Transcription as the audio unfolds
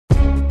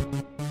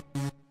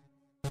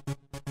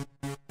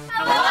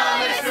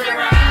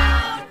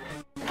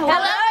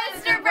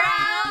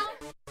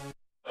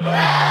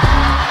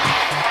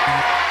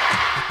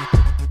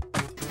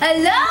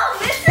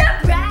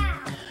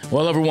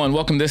Well, everyone,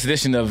 welcome to this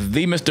edition of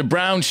The Mr.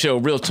 Brown Show.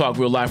 Real talk,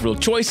 real life, real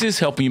choices,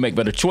 helping you make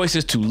better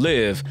choices to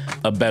live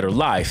a better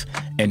life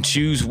and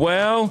choose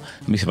well.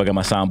 Let me see if I got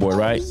my soundboard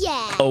right.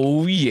 Yeah.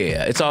 Oh,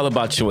 yeah. It's all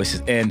about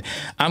choices. And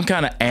I'm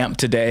kind of amped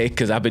today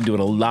because I've been doing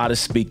a lot of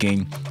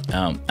speaking.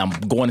 I'm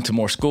going into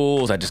more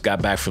schools. I just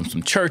got back from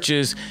some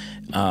churches.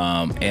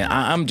 And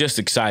I'm just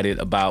excited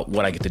about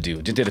what I get to do.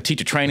 Just did a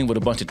teacher training with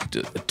a bunch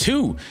of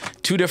two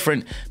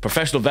different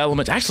professional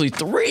developments, actually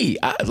three.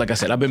 Like I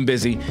said, I've been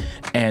busy,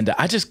 and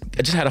I just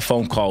had a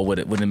phone call with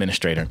an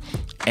administrator,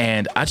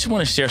 and I just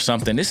want to share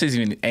something. This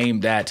isn't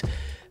aimed at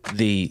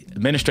the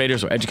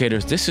administrators or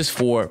educators. This is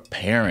for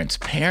parents.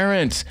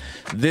 Parents,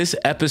 this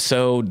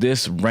episode,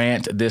 this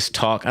rant, this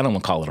talk, I don't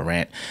want to call it a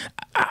rant.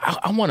 I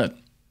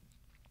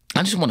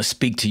just want to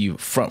speak to you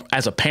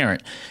as a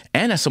parent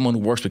and as someone who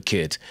works with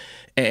kids.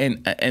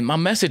 And my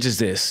message is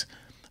this: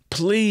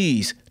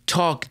 please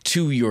talk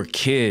to your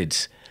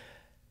kids.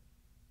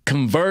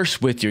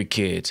 Converse with your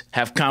kids.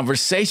 Have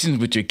conversations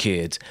with your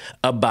kids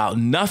about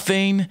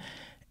nothing,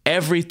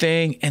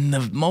 everything, and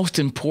the most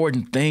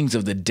important things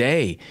of the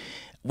day.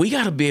 We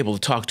got to be able to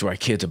talk to our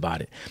kids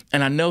about it.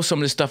 And I know some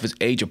of this stuff is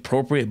age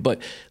appropriate,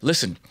 but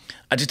listen,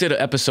 I just did an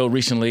episode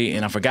recently,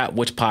 and I forgot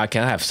which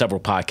podcast. I have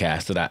several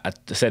podcasts that I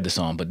said this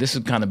on, but this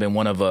has kind of been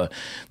one of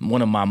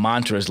my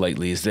mantras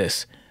lately is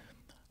this: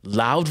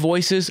 loud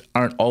voices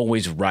aren't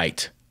always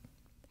right,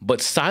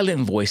 but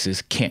silent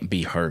voices can't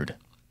be heard.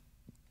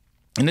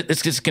 And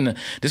this gonna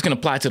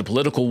apply to the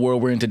political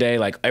world we're in today.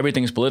 Like,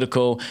 everything's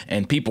political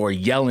and people are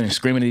yelling and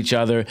screaming at each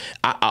other.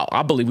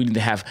 I believe we need to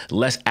have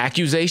less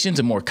accusations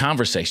and more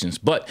conversations.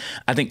 But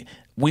I think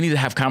we need to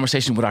have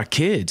conversations with our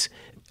kids.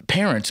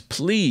 Parents,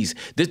 please.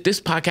 This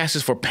podcast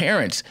is for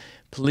parents.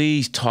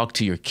 Please talk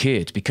to your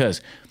kids,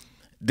 because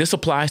this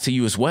applies to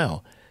you as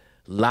well.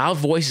 Loud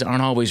voices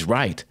aren't always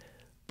right,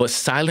 but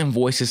silent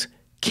voices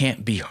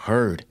can't be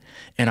heard.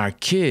 And our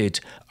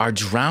kids are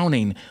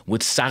drowning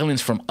with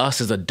silence from us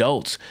as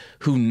adults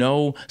who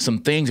know some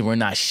things and we're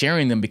not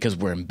sharing them because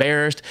we're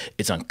embarrassed.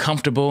 It's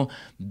uncomfortable.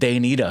 They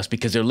need us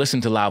because they're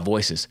listening to loud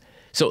voices.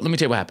 So let me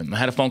tell you what happened. I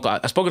had a phone call.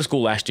 I spoke at a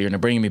school last year, and they're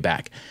bringing me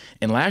back.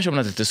 And last year when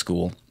I was at this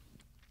school,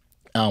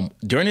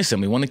 during the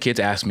assembly, one of the kids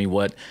asked me,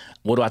 what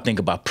do I think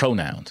about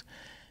pronouns?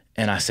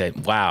 And I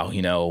said, wow,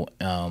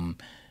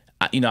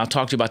 I'll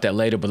talk to you about that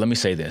later, but let me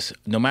say this.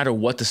 No matter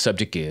what the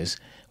subject is,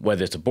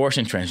 whether it's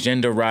abortion,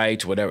 transgender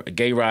rights, whatever,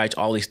 gay rights,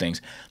 all these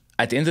things,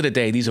 at the end of the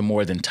day, these are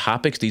more than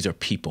topics. These are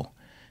people.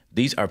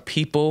 These are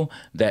people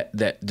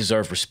that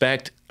deserve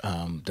respect,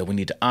 that we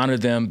need to honor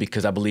them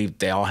because I believe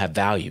they all have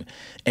value.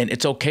 And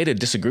it's okay to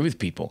disagree with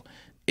people.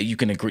 You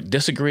can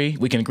disagree,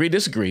 we can agree,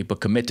 disagree,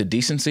 but commit to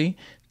decency,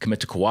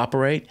 commit to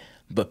cooperate.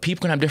 But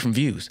people can have different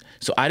views.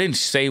 So I didn't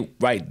say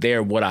right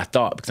there what I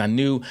thought, because I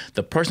knew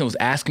the person who was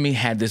asking me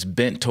had this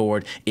bent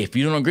toward, if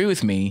you don't agree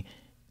with me,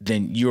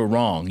 then you're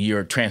wrong,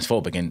 you're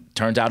transphobic. And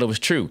turns out it was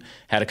true.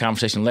 Had a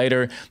conversation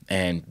later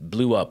and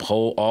blew up.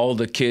 All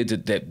the kids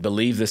that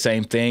believe the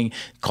same thing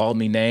called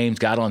me names,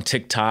 got on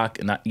TikTok,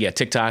 and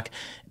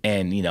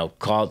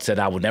called, said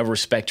I would never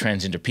respect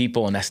transgender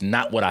people, and that's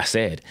not what I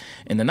said.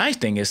 And the nice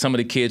thing is, some of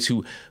the kids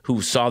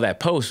who saw that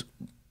post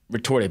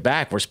responded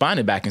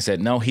back and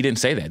said, no, he didn't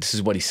say that. This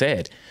is what he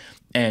said.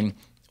 And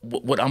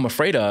what I'm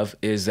afraid of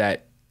is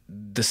that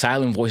the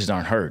silent voices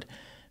aren't heard,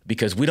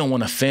 because we don't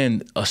want to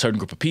offend a certain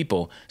group of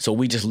people, so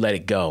we just let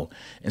it go.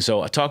 And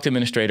so I talked to the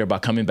administrator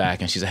about coming back,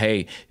 and she said,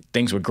 hey,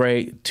 things were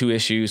great, 2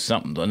 issues,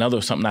 something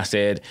I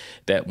said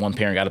that one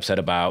parent got upset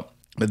about.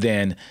 But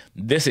then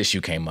this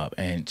issue came up,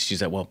 and she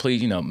said, well,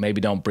 please, maybe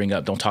don't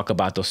talk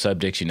about those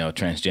subjects,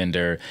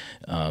 transgender,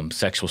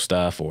 sexual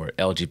stuff, or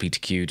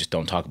LGBTQ, just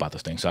don't talk about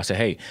those things. So I said,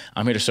 hey,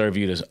 I'm here to serve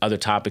you. There's other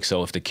topics.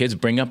 So if the kids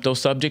bring up those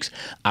subjects,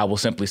 I will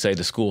simply say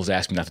the school's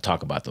asked me not to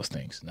talk about those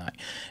things.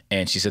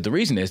 And she said, the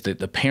reason is that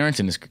the parents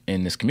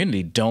in this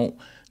community don't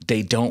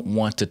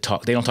want to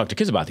talk. They don't talk to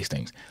kids about these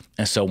things.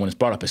 And so when it's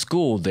brought up at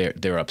school,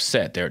 they're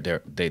upset. They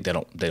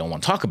don't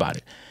want to talk about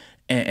it.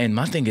 And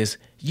my thing is,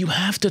 you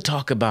have to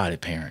talk about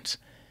it, parents.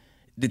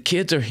 The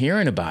kids are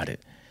hearing about it.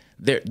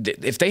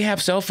 If they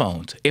have cell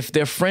phones, if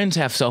their friends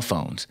have cell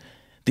phones,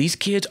 these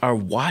kids are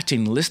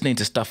watching, listening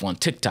to stuff on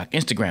TikTok,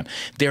 Instagram.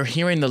 They're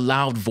hearing the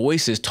loud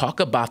voices talk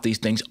about these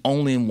things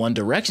only in one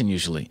direction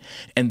usually.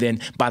 And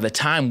then by the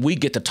time we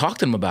get to talk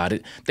to them about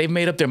it, they've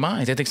made up their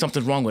minds. They think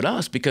something's wrong with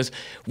us because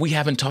we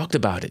haven't talked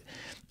about it.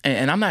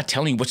 And I'm not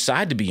telling you which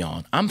side to be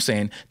on. I'm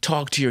saying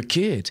talk to your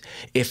kids.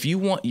 If you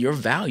want your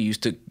values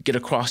to get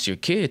across to your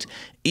kids,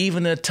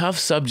 even the tough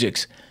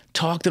subjects,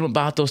 talk to them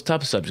about those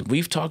tough subjects.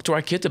 We've talked to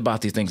our kids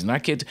about these things, and our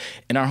kids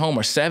in our home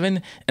are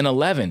 7 and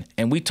 11,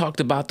 and we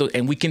talked about those,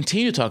 and we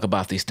continue to talk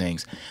about these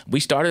things. We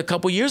started a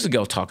couple years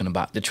ago talking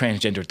about the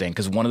transgender thing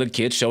because one of the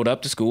kids showed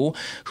up to school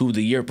who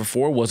the year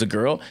before was a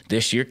girl,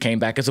 this year came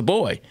back as a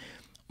boy.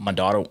 My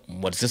daughter,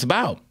 what's this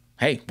about?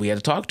 Hey, we had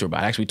to talk to her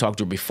about it. Actually, we talked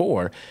to her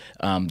before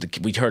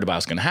we heard about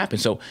what's going to happen.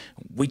 So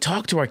we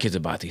talk to our kids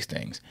about these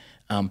things.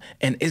 And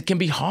it can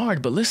be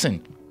hard, but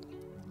listen,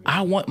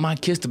 I want my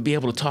kids to be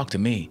able to talk to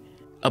me.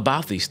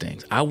 about these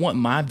things. I want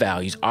my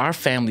values, our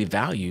family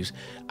values.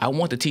 I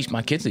want to teach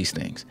my kids these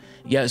things.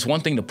 Yeah, it's one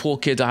thing to pull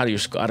kids out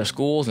of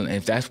schools, and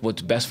if that's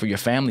what's best for your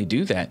family,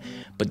 do that.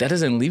 But that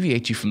doesn't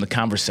alleviate you from the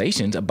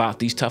conversations about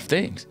these tough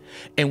things.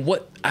 And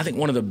what I think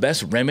one of the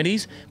best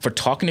remedies for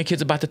talking to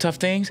kids about the tough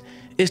things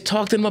is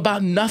talk to them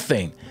about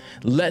nothing.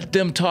 Let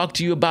them talk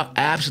to you about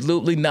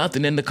absolutely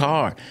nothing in the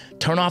car.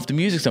 Turn off the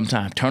music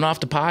sometimes. Turn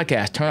off the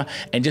podcast.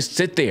 And just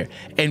sit there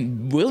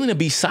and willing to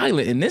be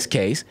silent in this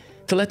case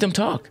to let them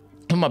talk.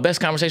 My best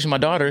conversation with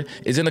my daughter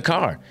is in the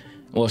car.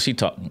 Well,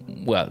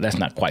 well, that's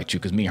not quite true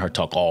because me and her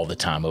talk all the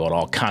time about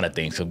all kind of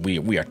things. So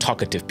we are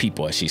talkative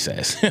people, as she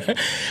says.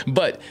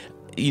 But,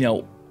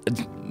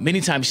 many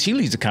times she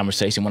leads the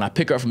conversation when I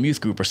pick her up from youth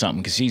group or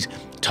something because she's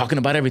talking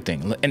about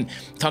everything and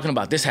talking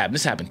about this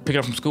happened, pick her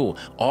up from school.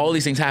 All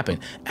these things happen.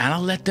 And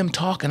I'll let them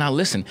talk and I'll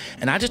listen.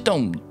 And I just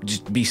don't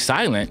just be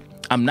silent.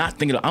 I'm not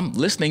thinking, I'm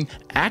listening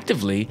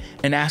actively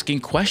and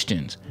asking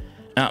questions.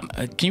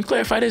 Can you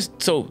clarify this?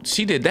 So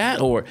she did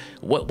that, or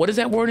what is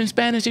that word in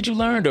Spanish that you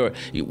learned, or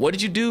what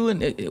did you do,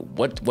 and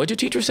what did your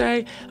teacher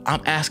say?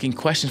 I'm asking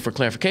questions for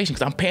clarification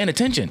because I'm paying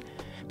attention.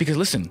 Because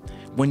listen,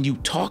 when you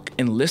talk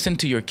and listen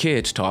to your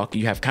kids talk,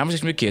 you have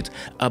conversations with your kids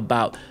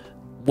about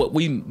what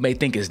we may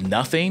think is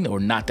nothing or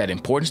not that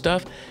important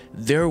stuff,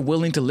 they're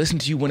willing to listen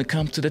to you when it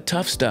comes to the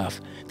tough stuff,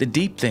 the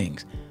deep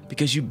things,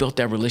 because you built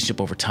that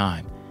relationship over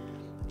time.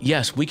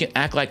 Yes, we can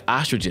act like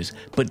ostriches,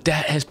 but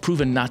that has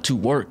proven not to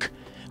work.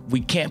 We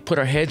can't put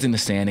our heads in the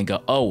sand and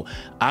go, oh,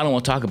 I don't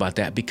want to talk about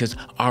that, because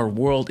our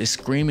world is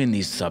screaming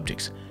these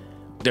subjects.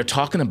 They're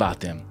talking about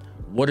them.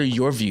 What are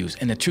your views?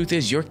 And the truth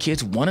is, your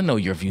kids want to know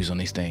your views on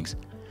these things.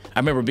 I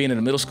remember being in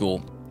a middle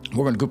school,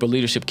 we're in a group of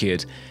leadership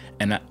kids,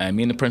 and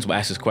me and the principal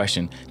asked this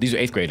question. These are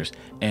 8th graders,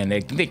 and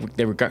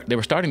they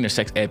were starting their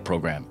sex ed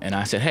program. And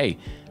I said, hey,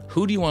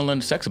 who do you want to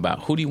learn sex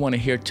about? Who do you want to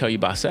hear tell you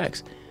about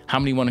sex? How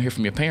many want to hear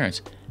from your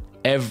parents?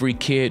 Every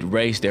kid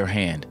raised their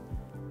hand.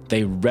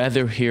 They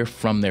rather hear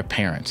from their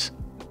parents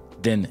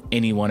than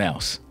anyone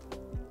else.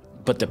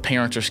 But the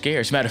parents are scared.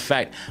 As a matter of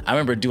fact, I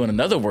remember doing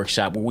another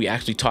workshop where we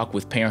actually talked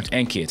with parents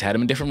and kids, had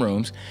them in different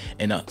rooms,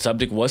 and the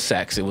subject was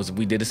sex.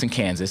 We did this in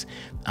Kansas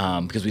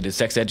because we did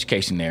sex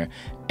education there.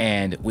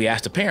 And we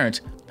asked the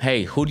parents,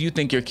 hey, who do you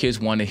think your kids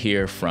want to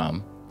hear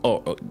from,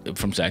 or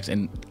from sex,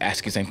 and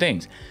ask the same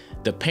things.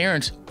 The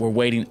parents were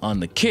waiting on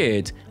the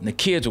kids, and the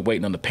kids were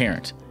waiting on the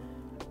parents.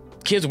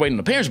 Kids were waiting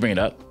on the parents to bring it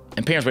up,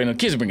 and parents were waiting on the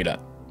kids to bring it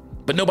up.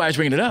 But nobody's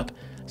bringing it up,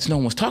 so no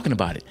one was talking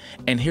about it.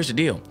 And here's the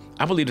deal.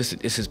 I believe this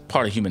is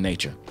part of human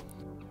nature.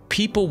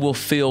 People will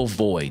fill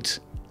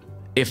voids.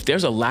 If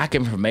there's a lack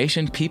of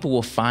information, people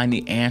will find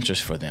the answers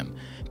for them.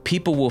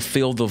 People will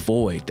fill the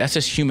void. That's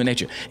just human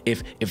nature.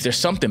 If there's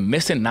something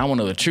missing and I want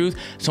to know the truth,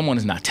 someone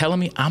is not telling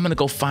me, I'm going to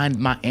go find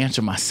my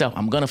answer myself.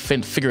 I'm going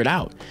to figure it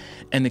out.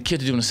 And the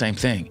kids are doing the same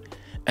thing.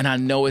 And I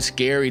know it's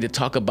scary to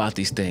talk about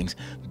these things,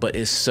 but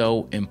it's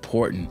so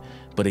important.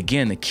 But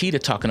again, the key to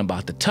talking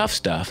about the tough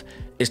stuff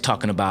is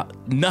talking about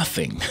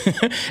nothing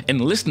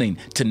and listening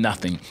to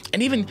nothing,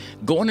 and even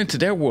going into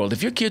their world.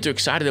 If your kids are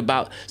excited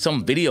about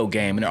some video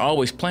game and they're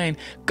always playing,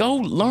 go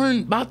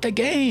learn about the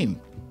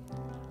game.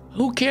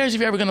 Who cares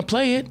if you're ever going to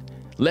play it?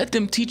 Let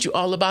them teach you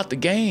all about the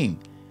game,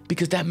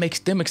 because that makes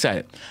them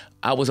excited.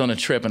 I was on a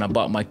trip and I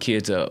bought my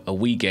kids a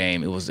Wii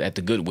game. It was at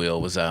the Goodwill.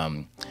 It was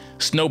a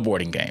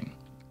snowboarding game.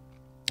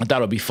 I thought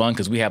it would be fun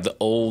because we have the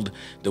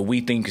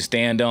Wii thing you can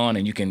stand on,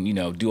 and you can,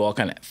 do all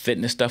kind of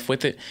fitness stuff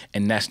with it.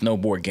 And that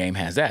snowboard game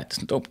has that.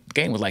 The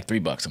game was like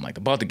 $3. I'm like,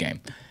 I bought the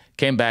game.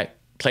 Came back,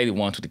 played it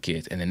once with the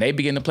kids. And then they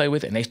began to play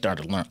with it, and they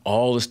started to learn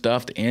all the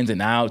stuff, the ins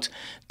and outs.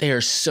 They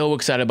are so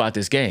excited about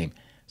this game.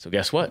 So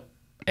guess what?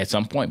 At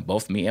some point,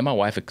 both me and my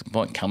wife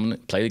come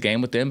and play the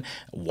game with them,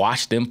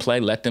 watch them play,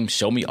 let them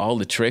show me all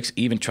the tricks,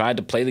 even tried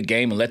to play the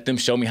game and let them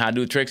show me how to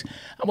do the tricks.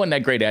 I wasn't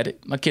that great at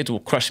it. My kids will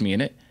crush me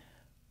in it.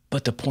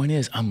 But the point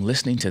is, I'm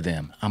listening to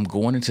them. I'm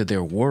going into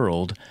their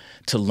world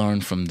to learn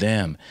from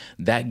them.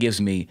 That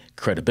gives me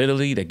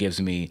credibility. That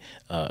gives me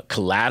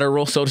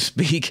collateral, so to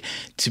speak,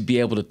 to be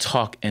able to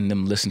talk and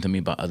them listen to me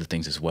about other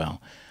things as well.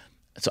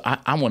 So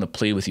I want to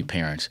plead with you,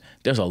 parents.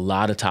 There's a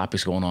lot of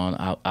topics going on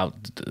out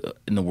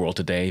in the world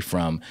today,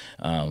 from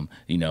the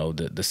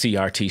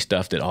CRT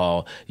stuff that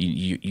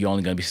you're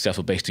only going to be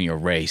successful based on your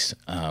race,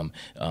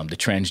 the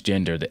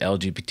transgender, the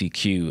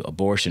LGBTQ,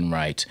 abortion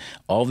rights,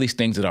 all these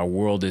things that our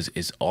world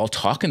is all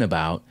talking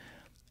about.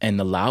 And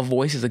the loud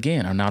voices,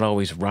 again, are not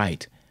always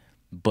right.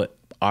 But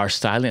our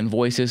silent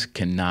voices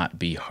cannot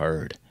be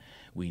heard.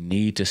 We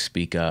need to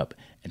speak up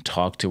and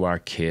talk to our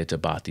kids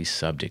about these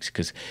subjects,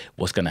 because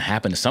what's going to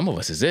happen to some of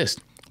us is this.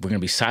 We're going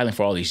to be silent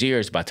for all these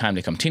years. By the time they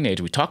become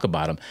teenagers, we talk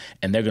about them,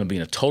 and they're going to be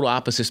in a total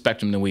opposite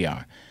spectrum than we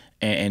are.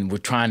 And we're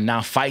trying to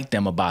now fight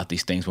them about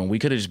these things when we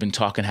could have just been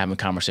talking, having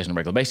conversations on a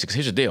regular basis. 'Cause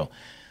here's the deal.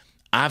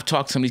 I've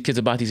talked to some of these kids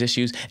about these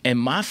issues, and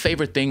my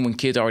favorite thing when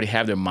kids already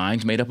have their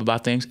minds made up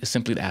about things is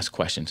simply to ask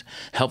questions.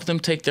 Help them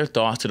take their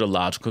thoughts to the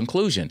logical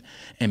conclusion.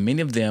 And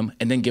many of them,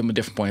 and then give them a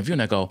different point of view,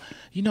 and they go,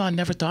 I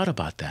never thought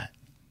about that.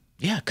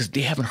 Yeah, because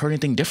they haven't heard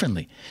anything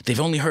differently. They've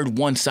only heard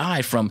one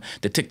side from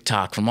the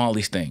TikTok, from all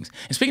these things.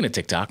 And speaking of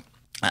TikTok,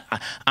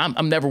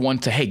 I'm never one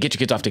to, hey, get your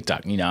kids off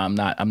TikTok. I'm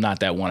not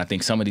that one. I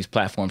think some of these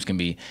platforms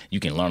you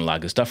can learn a lot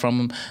of good stuff from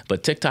them.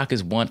 But TikTok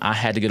is one. I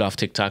had to get off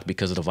TikTok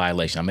because of the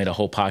violation. I made a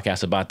whole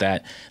podcast about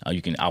that.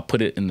 I'll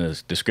put it in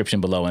the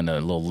description below and a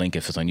little link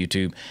if it's on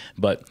YouTube.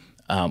 But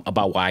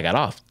about why I got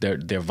off.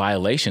 Their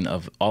violation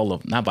of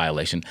not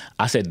violation.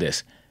 I said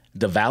this: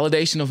 the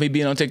validation of me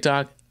being on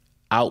TikTok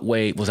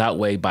was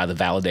outweighed by the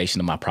validation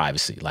of my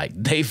privacy. Like,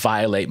 they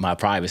violate my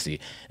privacy.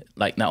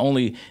 Like, not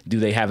only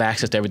do they have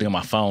access to everything on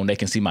my phone, they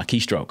can see my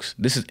keystrokes.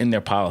 This is in their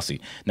policy.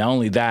 Not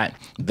only that,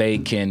 they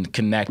can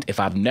connect.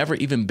 If I've never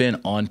even been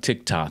on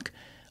TikTok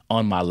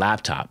on my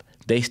laptop,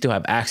 they still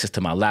have access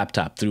to my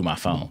laptop through my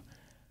phone,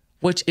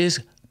 which is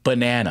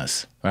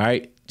bananas,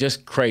 right?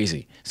 Just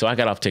crazy. So I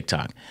got off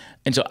TikTok.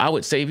 And so I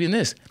would say even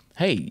this: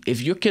 hey,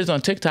 if your kid's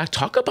on TikTok,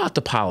 talk about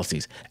the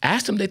policies.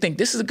 Ask them if they think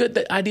this is a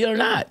good idea or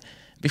not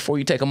before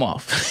you take them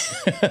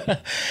off.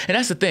 And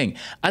that's the thing.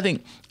 I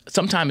think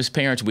sometimes as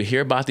parents, we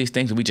hear about these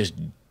things and we just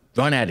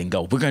run at it and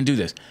go, we're going to do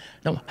this.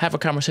 No, have a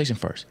conversation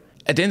first.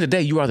 At the end of the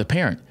day, you are the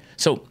parent.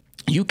 So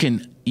you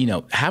can,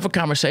 have a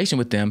conversation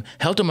with them,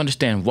 help them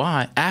understand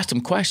why, ask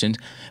them questions.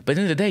 But at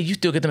the end of the day, you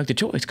still get to make the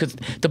choice, because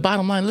the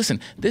bottom line,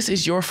 listen, this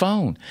is your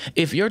phone.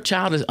 If your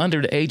child is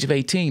under the age of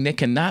 18, they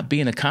cannot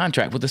be in a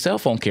contract with a cell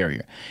phone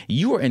carrier.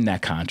 You are in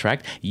that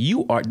contract.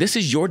 This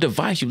is your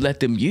device you let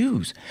them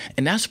use.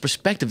 And that's the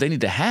perspective they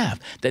need to have,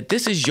 that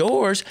this is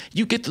yours.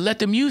 You get to let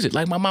them use it.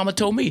 Like my mama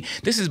told me,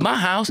 this is my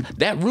house,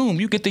 that room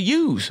you get to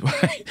use,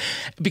 right?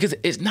 Because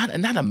it's not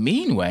a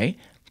mean way,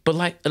 but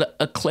like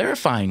a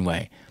clarifying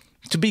way.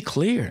 To be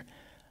clear,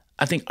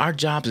 I think our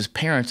jobs as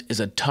parents is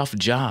a tough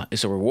job.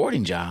 It's a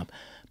rewarding job,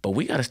 but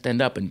we got to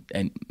stand up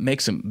and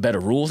make some better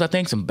rules, I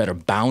think, some better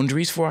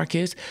boundaries for our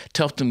kids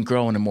to help them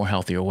grow in a more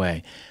healthier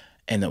way.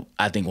 And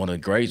I think one of the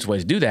greatest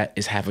ways to do that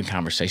is having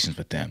conversations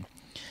with them.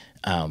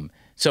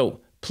 So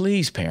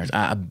please, parents,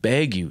 I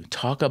beg you,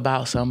 talk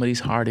about some of these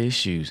hard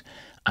issues.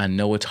 I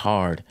know it's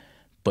hard,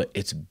 but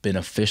it's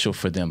beneficial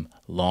for them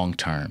long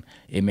term.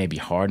 It may be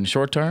hard in the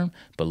short term,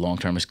 but long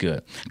term is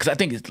good. Because I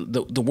think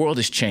the world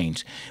has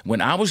changed.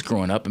 When I was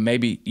growing up, and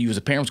maybe you as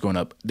a parent was growing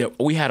up,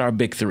 we had our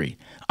big three.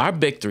 Our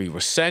big three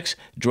were sex,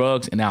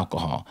 drugs, and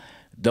alcohol.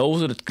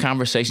 Those are the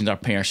conversations our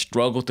parents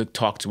struggled to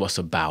talk to us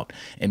about.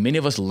 And many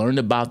of us learned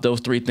about those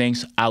three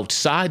things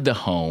outside the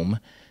home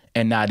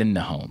and not in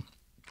the home.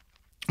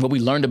 What we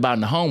learned about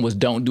in the home was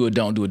don't do it,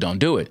 don't do it, don't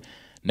do it.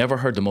 Never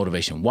heard the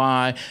motivation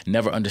why,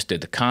 never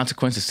understood the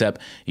consequences, except,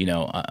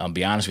 I'll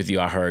be honest with you,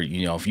 I heard,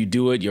 if you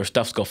do it, your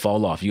stuff's going to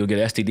fall off. You'll get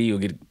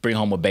STD, bring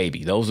home a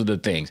baby. Those are the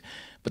things.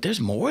 But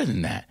there's more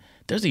than that.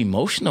 There's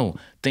emotional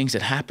things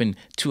that happen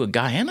to a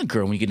guy and a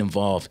girl when you get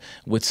involved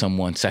with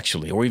someone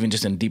sexually, or even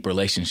just in deep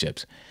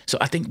relationships. So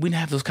I think we need to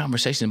have those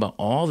conversations about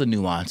all the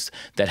nuance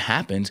that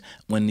happens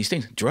when these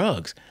things,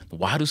 drugs.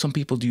 Why do some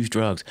people use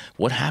drugs?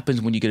 What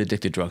happens when you get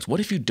addicted to drugs? What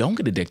if you don't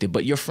get addicted,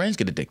 but your friends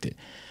get addicted?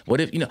 What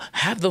if,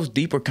 have those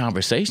deeper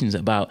conversations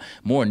about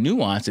more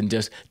nuance and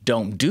just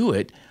don't do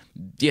it.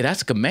 Yeah,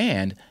 that's a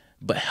command,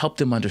 but help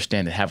them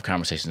understand and have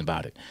conversations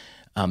about it.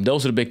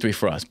 Those are the big three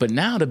for us. But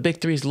now the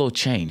big three is a little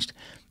changed.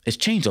 It's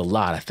changed a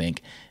lot, I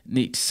think.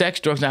 The sex,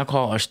 drugs, and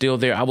alcohol are still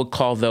there. I would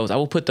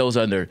put those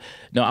under,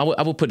 I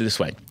would put it this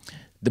way.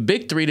 The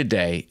big three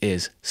today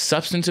is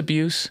substance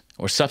abuse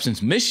or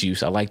substance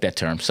misuse. I like that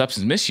term,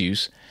 substance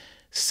misuse.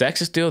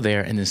 Sex is still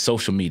there, and then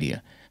social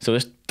media. So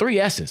there's 3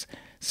 S's.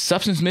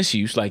 Substance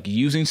misuse, like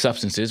using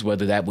substances,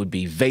 whether that would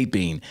be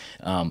vaping,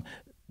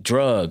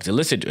 drugs,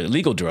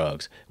 illegal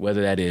drugs,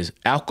 whether that is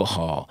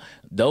alcohol,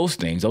 those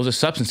things, those are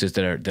substances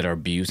that are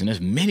abused. And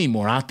there's many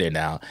more out there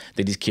now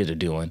that these kids are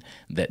doing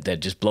that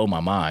just blow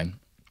my mind.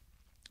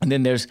 And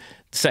then there's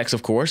sex,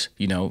 of course,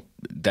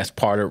 that's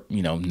part of,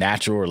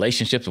 natural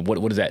relationships. And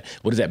what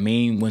does that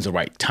mean? When's the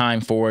right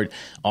time for it?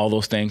 All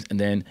those things. And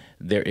then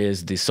there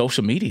is the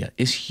social media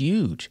is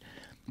huge,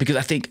 because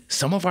I think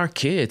some of our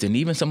kids and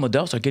even some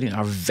adults are getting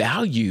our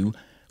value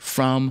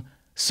from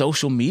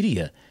social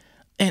media.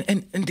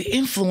 And the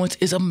influence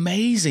is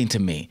amazing to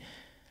me,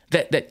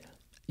 that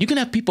you can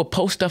have people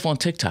post stuff on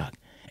TikTok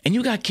and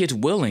you got kids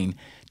willing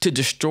to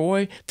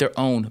destroy their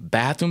own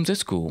bathrooms at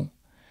school.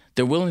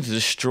 They're willing to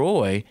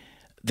destroy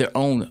their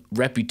own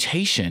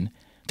reputation.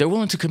 They're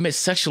willing to commit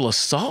sexual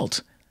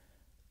assault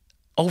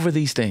over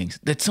these things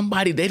that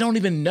somebody they don't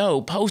even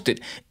know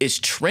posted. It's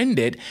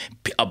trended.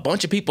 A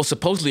bunch of people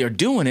supposedly are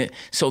doing it,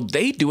 so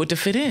they do it to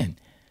fit in.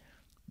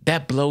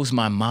 That blows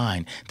my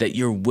mind that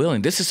you're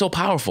willing. This is so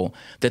powerful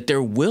that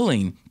they're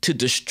willing to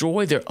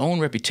destroy their own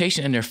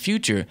reputation and their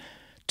future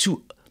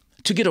to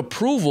get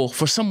approval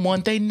for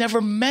someone they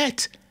never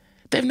met,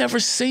 they've never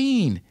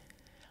seen.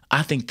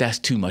 I think that's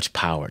too much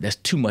power. That's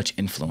too much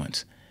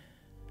influence.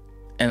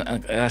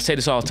 And I say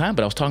this all the time,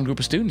 but I was talking to a group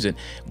of students and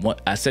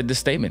I said this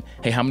statement: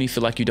 hey, how many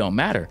feel like you don't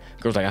matter?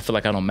 Girls like, I feel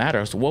like I don't matter.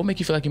 I said, what would make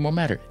you feel like you more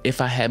matter?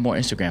 If I had more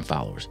Instagram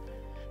followers.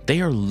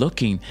 They are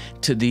looking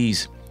to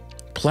these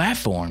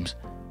platforms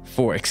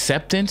for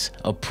acceptance,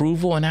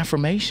 approval, and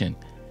affirmation.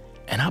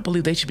 And I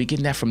believe they should be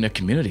getting that from their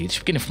community. They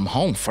should be getting it from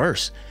home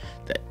first,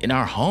 in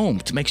our home,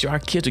 to make sure our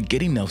kids are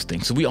getting those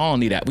things. So we all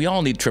need that. We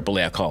all need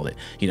AAA, I call it.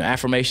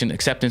 Affirmation,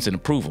 acceptance, and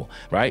approval,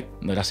 right?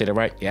 Did I say that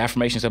right? Yeah,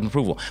 affirmation, acceptance,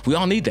 approval. We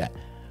all need that.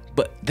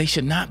 But they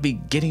should not be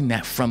getting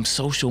that from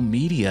social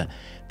media,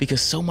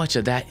 because so much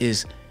of that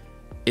is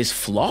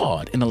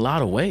flawed in a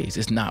lot of ways.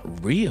 It's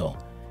not real.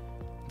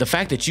 The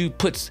fact that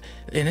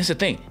and it's the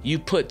thing, you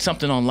put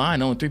something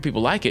online, only 3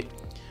 people like it.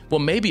 Well,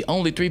 maybe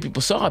only 3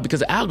 people saw it because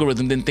the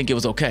algorithm didn't think it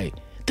was okay.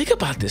 Think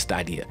about this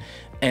idea.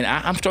 And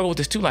I'm struggling with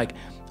this too. Like,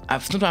 I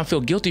sometimes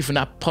feel guilty for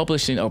not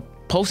publishing or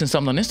posting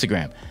something on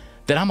Instagram,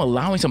 that I'm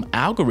allowing some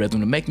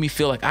algorithm to make me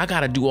feel like I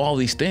got to do all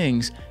these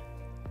things.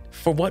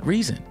 For what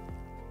reason?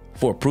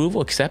 For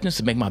approval, acceptance,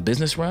 to make my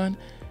business run?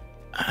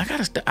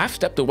 I've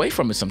stepped away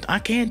from it sometimes. I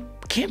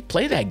can't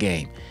play that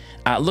game.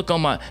 I look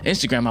on my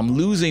Instagram, I'm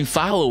losing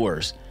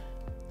followers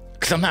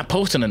because I'm not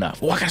posting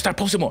enough. Well, I gotta start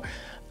posting more.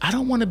 I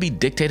don't want to be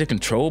dictated,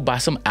 controlled by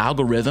some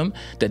algorithm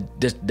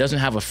that doesn't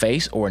have a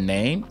face or a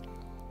name.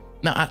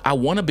 Now, I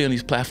want to be on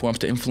these platforms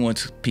to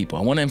influence people.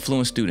 I want to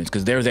influence students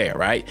because they're there,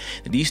 right?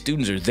 These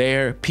students are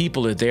there,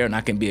 people are there, and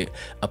I can be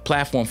a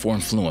platform for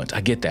influence.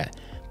 I get that.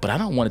 But I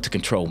don't want it to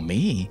control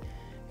me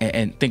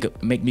and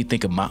make me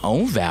think of my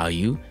own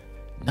value.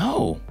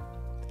 No,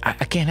 I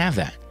can't have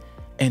that.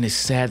 And it's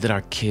sad that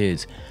our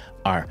kids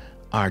are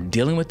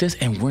dealing with this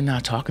and we're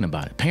not talking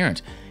about it.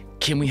 Parents,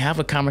 can we have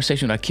a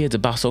conversation with our kids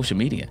about social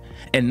media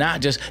and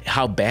not just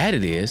how bad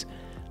it is?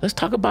 Let's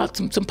talk about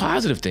some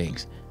positive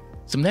things,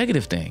 some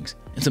negative things,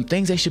 and some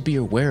things they should be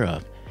aware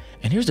of.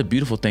 And here's the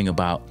beautiful thing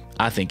about,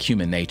 I think,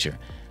 human nature.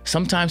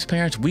 Sometimes,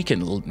 parents, we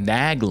can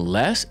nag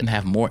less and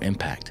have more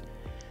impact.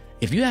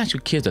 If you ask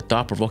your kids a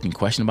thought-provoking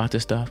question about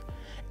this stuff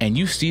and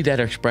you see that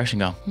expression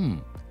go,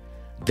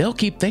 they'll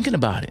keep thinking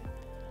about it.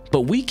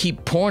 But we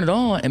keep pouring it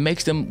on and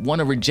makes them want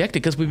to reject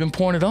it because we've been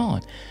pouring it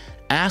on.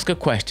 Ask a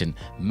question,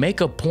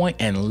 make a point,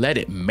 and let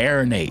it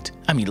marinate.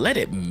 I mean, let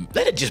it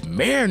just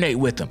marinate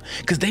with them,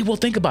 because they will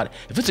think about it.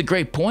 If it's a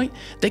great point,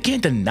 they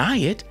can't deny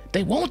it.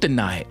 They won't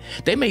deny it.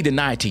 They may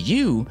deny it to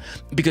you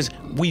because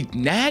we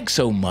nag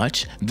so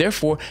much.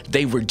 Therefore,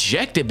 they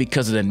reject it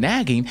because of the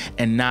nagging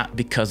and not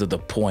because of the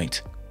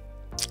point.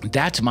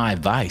 That's my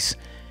advice.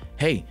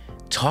 Hey,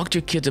 talk to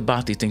your kids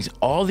about these things,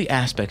 all the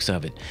aspects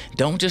of it.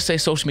 Don't just say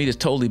social media is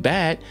totally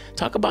bad.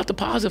 Talk about the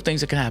positive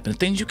things that can happen, the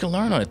things you can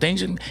learn on it,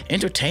 things in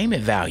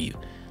entertainment value,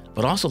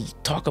 but also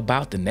talk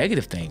about the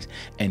negative things.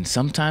 And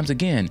sometimes,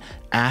 again,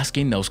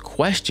 asking those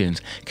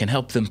questions can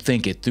help them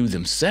think it through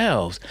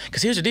themselves.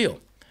 Because here's the deal.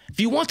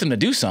 If you want them to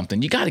do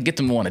something, you got to get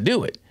them to want to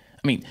do it.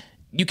 I mean,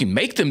 you can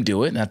make them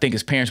do it. And I think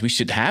as parents, we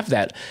should have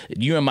that.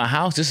 You're in my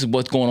house. This is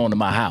what's going on in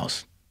my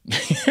house.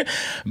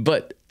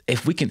 But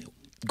if we can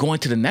go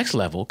into the next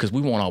level, because we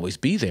won't always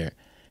be there,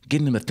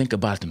 getting them to think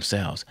about it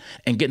themselves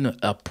and getting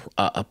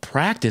a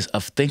practice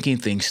of thinking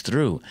things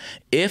through.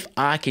 If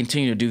I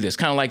continue to do this,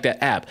 kind of like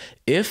that app,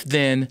 if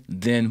then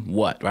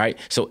what, right?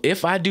 So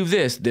if I do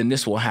this, then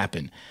this will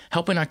happen.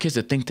 Helping our kids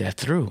to think that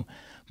through.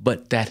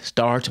 But that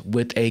starts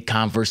with a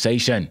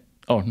conversation.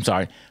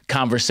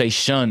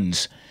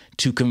 Conversations,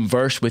 to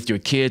converse with your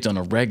kids on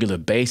a regular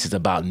basis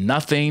about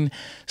nothing,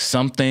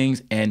 some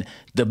things, and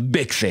the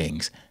big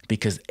things,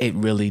 because it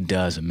really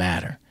does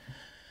matter.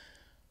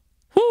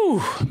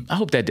 Whew. I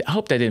hope that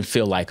didn't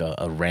feel like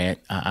a rant.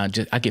 I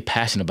get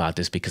passionate about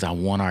this because I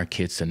want our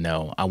kids to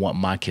know. I want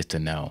my kids to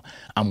know.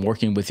 I'm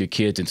working with your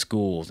kids in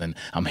schools and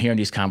I'm hearing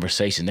these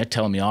conversations. They're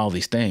telling me all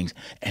these things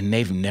and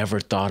they've never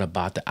thought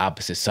about the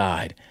opposite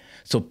side.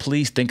 So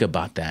please think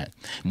about that.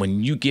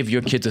 When you give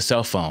your kids a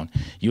cell phone,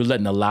 you're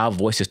letting the loud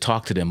voices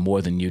talk to them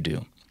more than you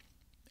do.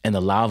 And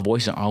the loud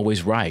voices are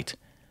always right,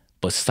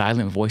 but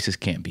silent voices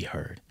can't be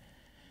heard.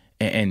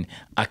 And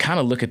I kind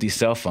of look at these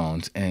cell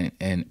phones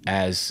and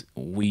as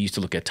we used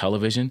to look at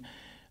television,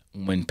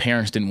 when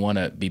parents didn't want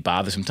to be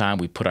bothered sometime,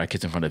 we put our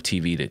kids in front of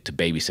TV to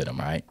babysit them,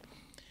 right?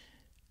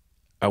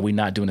 Are we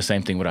not doing the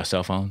same thing with our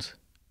cell phones?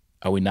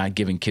 Are we not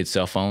giving kids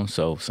cell phones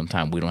so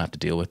sometimes we don't have to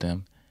deal with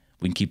them?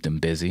 We can keep them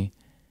busy.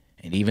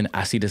 And even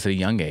I see this at a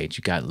young age.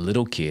 You got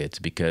little kids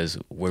because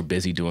we're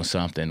busy doing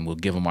something. We'll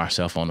give them our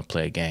cell phone to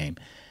play a game.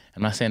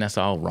 I'm not saying that's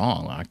all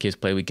wrong. Our kids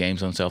play with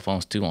games on cell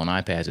phones too, on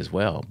iPads as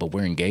well. But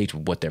we're engaged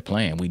with what they're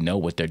playing. We know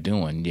what they're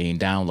doing. You ain't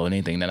downloading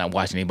anything. They're not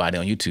watching anybody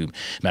on YouTube.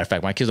 Matter of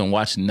fact, my kids don't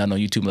watch nothing on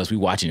YouTube unless we're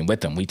watching it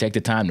with them. We take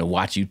the time to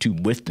watch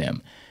YouTube with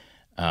them.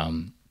 I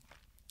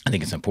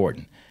think it's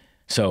important.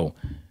 So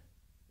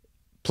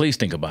please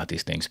think about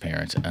these things,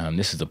 parents.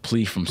 This is a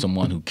plea from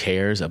someone who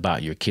cares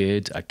about your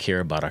kids. I care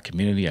about our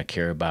community. I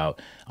care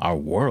about our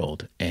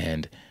world.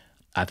 And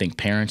I think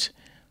parents,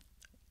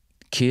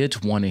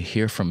 kids want to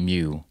hear from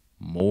you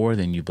more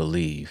than you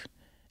believe,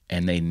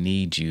 and they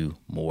need you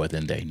more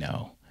than they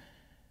know.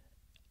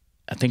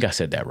 I think I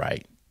said that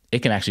right.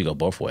 It can actually go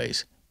both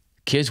ways.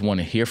 Kids want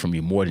to hear from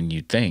you more than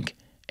you think,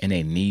 and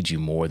they need you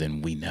more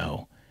than we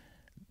know.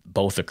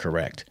 Both are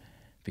correct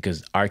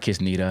because our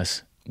kids need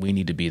us. We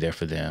need to be there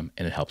for them,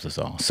 and it helps us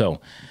all. So,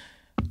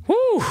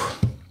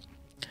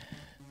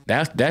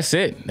 That's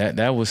it.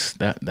 That was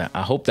that.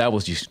 I hope that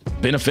was just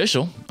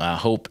beneficial. I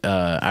hope.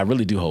 I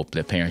really do hope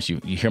that parents, you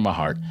hear my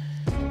heart.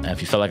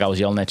 If you felt like I was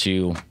yelling at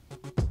you,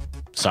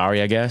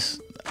 sorry. I guess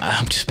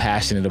I'm just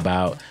passionate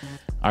about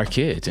our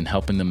kids and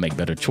helping them make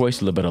better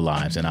choices, live better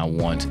lives. And I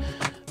want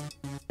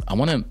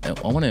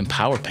to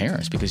empower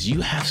parents, because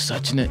you have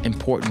such an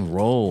important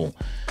role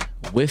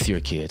with your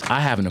kids. I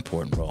have an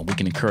important role. We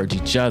can encourage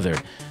each other,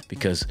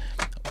 because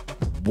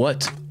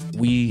what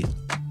we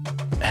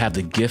have,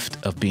 the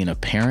gift of being a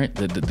parent,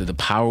 the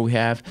power we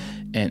have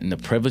and the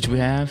privilege we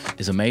have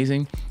is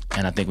amazing.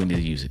 And I think we need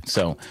to use it.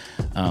 So,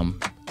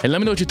 hey, let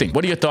me know what you think.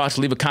 What are your thoughts?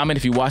 Leave a comment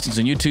if you're watching this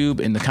on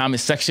YouTube in the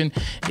comment section.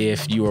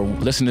 If you are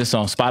listening to this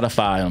on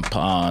Spotify,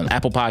 on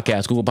Apple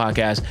Podcasts, Google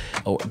Podcasts,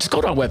 or just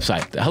go to our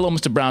website,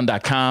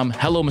 hellomrbrown.com,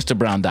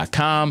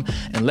 hellomrbrown.com,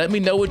 and let me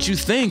know what you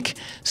think.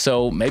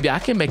 So maybe I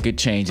can make a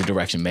change of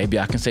direction. Maybe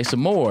I can say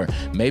some more.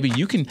 Maybe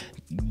you can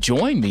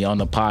join me on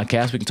the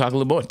podcast. We can talk a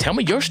little more. Tell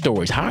me your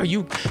stories. How are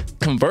you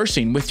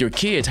conversing with your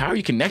kids? How are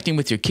you connecting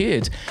with your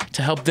kids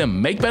to help them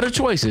make better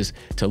choices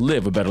to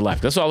live a better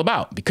life? That's all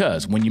about,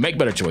 because when you make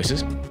better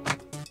choices,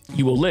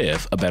 you will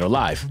live a better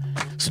life.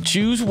 So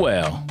choose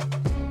well.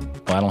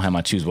 Well, I don't have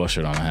my Choose Well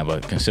shirt on. I have a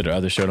Consider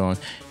Other shirt on.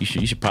 You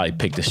should probably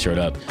pick this shirt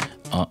up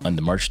on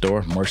the merch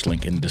store. Merch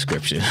link in the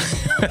description.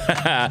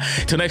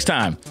 Till next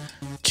time,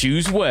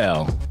 choose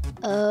well.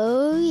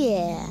 Oh,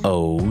 yeah.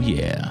 Oh,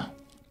 yeah.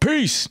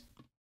 Peace.